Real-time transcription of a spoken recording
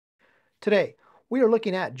Today, we are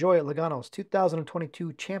looking at Joy Logano's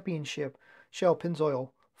 2022 Championship Shell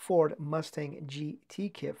Pennzoil Ford Mustang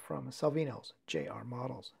GT kit from Salvino's JR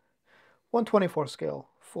Models. 124 scale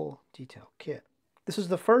full detail kit. This is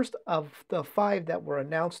the first of the 5 that were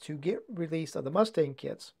announced to get released of the Mustang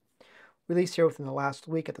kits, released here within the last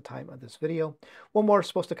week at the time of this video. One more is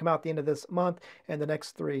supposed to come out at the end of this month, and the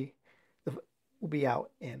next 3 will be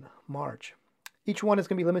out in March. Each one is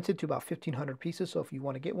going to be limited to about 1,500 pieces, so if you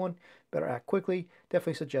want to get one, better act quickly.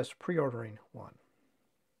 Definitely suggest pre-ordering one.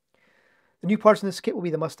 The new parts in this kit will be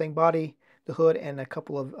the Mustang body, the hood, and a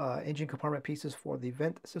couple of engine compartment pieces for the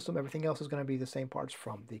vent system. Everything else is going to be the same parts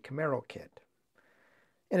from the Camaro kit.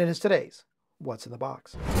 And it is today's What's in the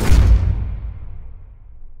Box.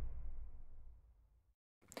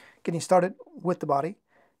 Getting started with the body.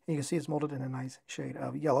 You can see it's molded in a nice shade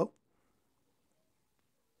of yellow.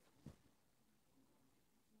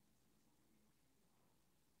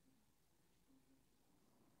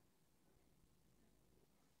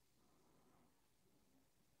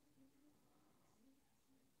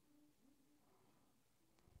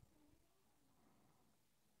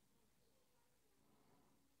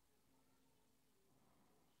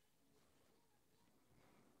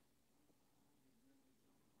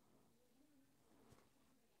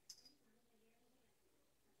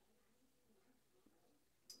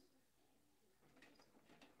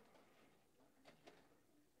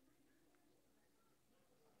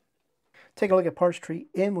 Take a look at parts tree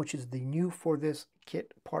M, which is the new for this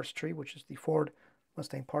kit parts tree, which is the Ford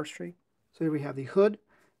Mustang parts tree. So here we have the hood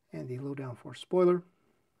and the low downforce spoiler.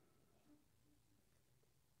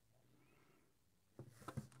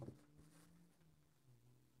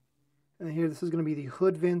 And here this is going to be the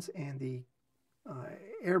hood vents and the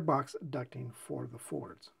airbox ducting for the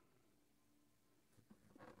Fords.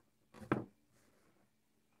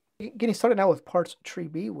 Getting started now with parts tree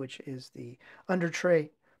B, which is the under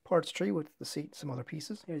tray parts tree with the seat, some other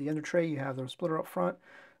pieces. Here, the under tray, you have the splitter up front,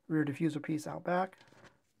 rear diffuser piece out back.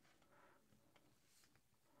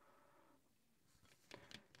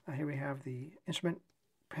 Here we have the instrument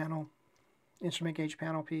panel, instrument gauge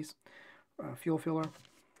panel piece, fuel filler.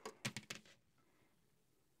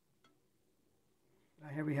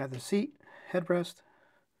 Here we have the seat, headrest,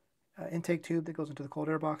 intake tube that goes into the cold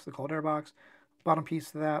air box, bottom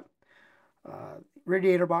piece of that,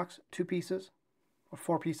 radiator box, 2 pieces, or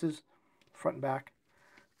 4 pieces, front and back.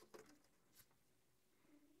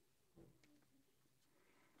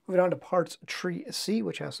 Moving on to parts tree C,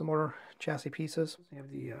 which has some more chassis pieces. You have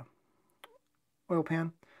the oil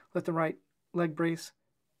pan, left and right leg brace,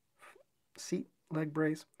 seat leg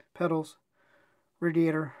brace, pedals,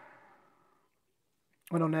 radiator,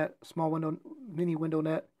 window net, small window, mini window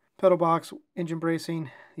net, pedal box, engine bracing.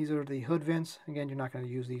 These are the hood vents. Again, you're not going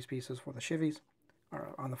to use these pieces for the Chevys,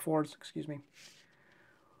 or on the Fords, excuse me.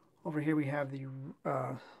 Over here we have the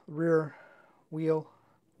rear wheel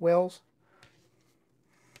wells.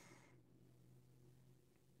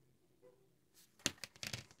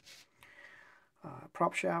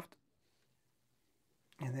 Prop shaft.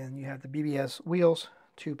 And then you have the BBS wheels,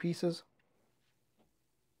 2 pieces.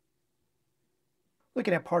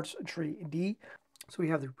 Looking at parts tree D, so we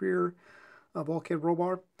have the rear bulkhead roll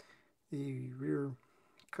bar, the rear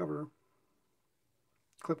cover,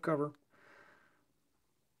 clip cover,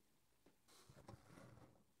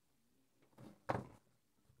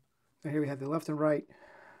 and here we have the left and right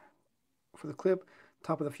for the clip,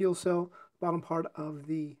 top of the fuel cell, bottom part of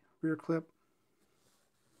the rear clip.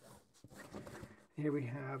 Here we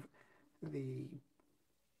have the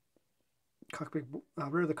cockpit,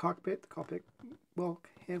 rear of the cockpit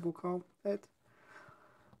bulkhead, we'll call it.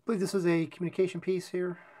 I believe this is a communication piece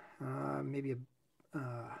here. Maybe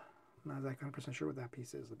not exactly 100% sure what that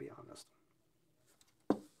piece is, to be honest.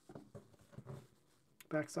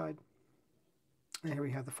 Backside. And here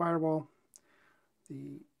we have the firewall,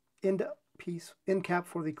 the end piece, end cap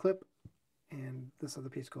for the clip, and this other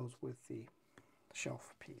piece goes with the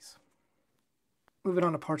shelf piece. Moving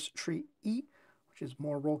on to parts tree E, which is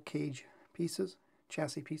more roll cage pieces,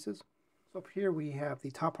 chassis pieces. So up here we have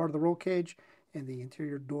the top part of the roll cage and the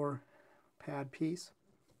interior door pad piece.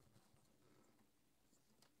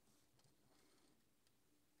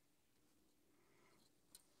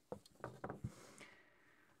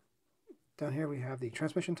 Down here we have the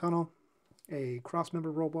transmission tunnel, a cross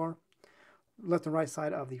member roll bar, left and right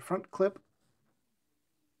side of the front clip.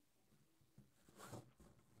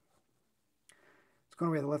 It's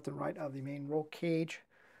going to be the left and right of the main roll cage.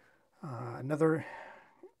 Another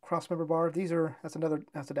cross member bar. That's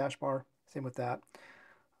a dash bar. Same with that.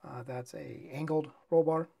 That's a angled roll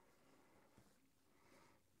bar.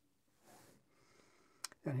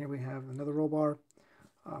 Down here we have another roll bar.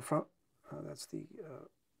 Front, that's the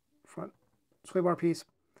front sway bar piece.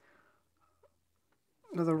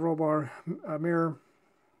 Another roll bar, mirror,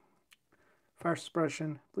 fire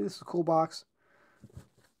suppression. I believe this is a cool box.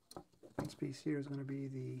 This piece here is going to be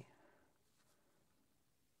the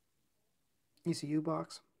ECU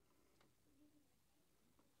box.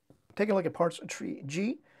 Taking a look at parts tree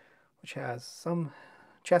G, which has some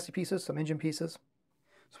chassis pieces, some engine pieces.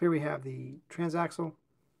 So here we have the transaxle,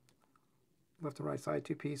 left and right side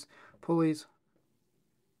two-piece, pulleys,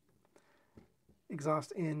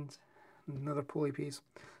 exhaust ends, another pulley piece,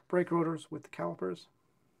 brake rotors with the calipers.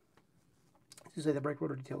 To say the brake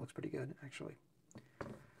rotor detail looks pretty good, actually.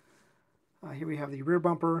 Here we have the rear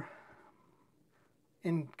bumper,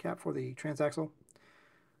 end cap for the transaxle.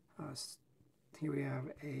 Here we have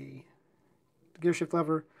a gear shift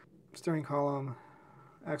lever, steering column,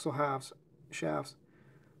 axle halves, shafts,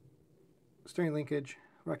 steering linkage,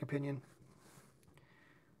 rack and pinion.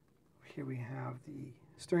 Here we have the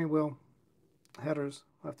steering wheel, headers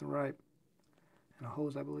left and right, and a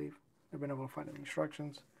hose, I believe. I've been able to find any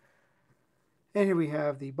instructions. And here we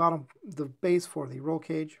have the base for the roll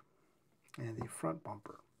cage and the front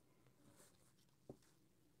bumper.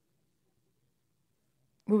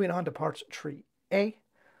 Moving on to parts tree A,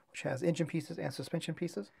 which has engine pieces and suspension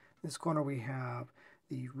pieces. In this corner we have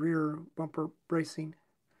the rear bumper bracing,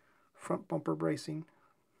 front bumper bracing,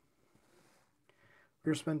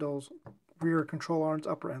 rear spindles, rear control arms,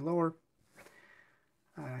 upper and lower.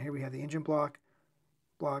 Here we have the engine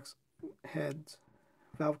blocks, heads,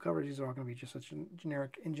 valve covers. These are all going to be just such a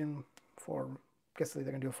generic engine for, I guess they're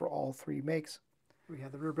going to do it for all three makes. We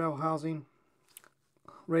have the rear bell housing,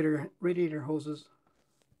 radiator hoses,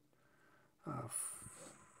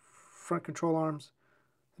 front control arms,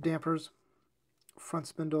 the dampers, front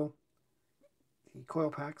spindle, the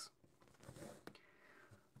coil packs,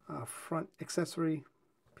 front accessory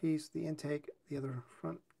piece, the intake, the other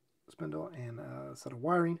front spindle, and a set of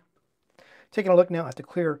wiring. Taking a look now at the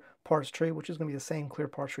clear parts tree, which is going to be the same clear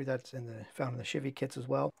parts tree that's found in the Chevy kits as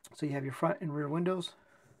well. So you have your front and rear windows.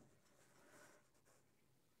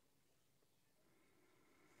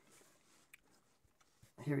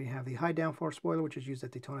 Here you have the high downforce spoiler, which is used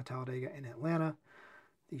at Daytona, Talladega, and Atlanta.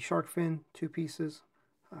 The shark fin, two pieces,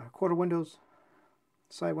 quarter windows,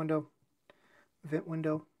 side window, vent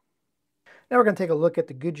window. Now we're going to take a look at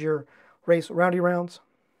the Goodyear Race Roundy Rounds.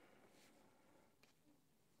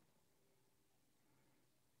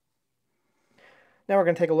 Now we're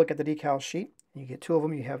going to take a look at the decal sheet. You get two of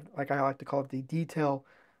them. You have, like I like to call it, the detail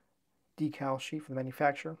decal sheet from the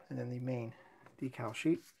manufacturer, and then the main decal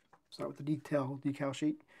sheet. Start with the detail decal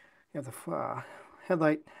sheet. You have the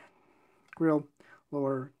headlight, grille,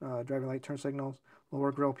 lower driving light turn signals,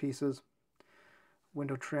 lower grille pieces,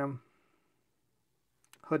 window trim,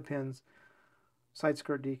 hood pins, side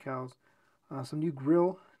skirt decals, some new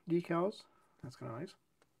grille decals. That's kind of nice.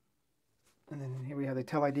 And then here we have the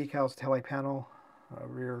tail light decals, tail light panel,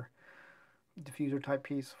 rear diffuser type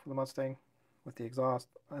piece for the Mustang with the exhaust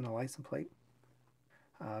and a license plate.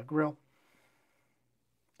 Grille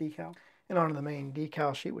decal. And on to the main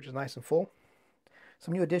decal sheet, which is nice and full.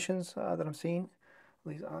 Some new additions that I'm seeing, at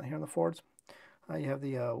least here on the Fords. You have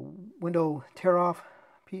the window tear-off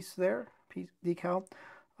piece there, decal,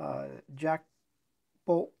 jack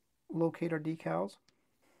bolt locator decals,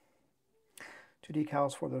 two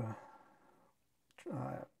decals for the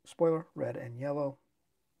spoiler, red and yellow.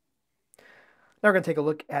 Now we're going to take a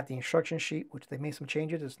look at the instruction sheet, which they made some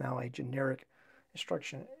changes. It's now a generic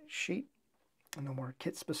instruction sheet, and no more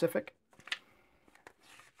kit specific.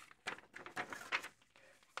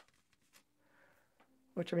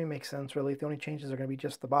 Which, I mean, makes sense, really. The only changes are going to be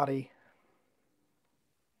just the body.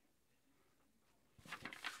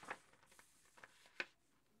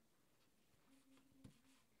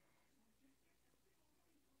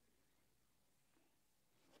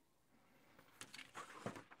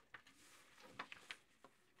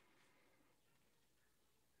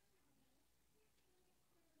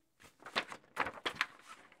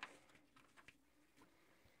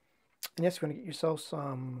 And yes, if you want to get yourself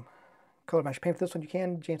some color match paint for this one, you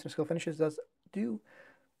can. Jameson Scalefinishes does do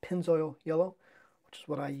Pennzoil yellow, which is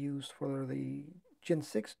what I used for the Gen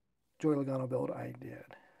 6 Joy Logano build I did.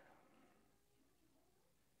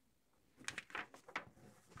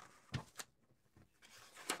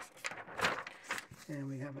 And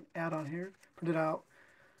we have an add-on here, printed out,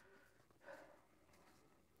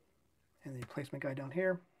 and the placement guide down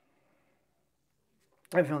here.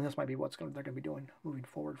 I have a feeling this might be what they're going to be doing moving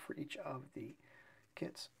forward for each of the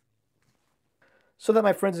kits. So that,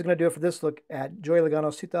 my friends, is going to do it for this look at Joey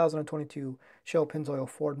Logano's 2022 Shell Pennzoil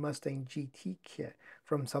Ford Mustang GT kit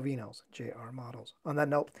from Salvino's JR Models. On that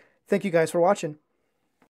note, thank you guys for watching.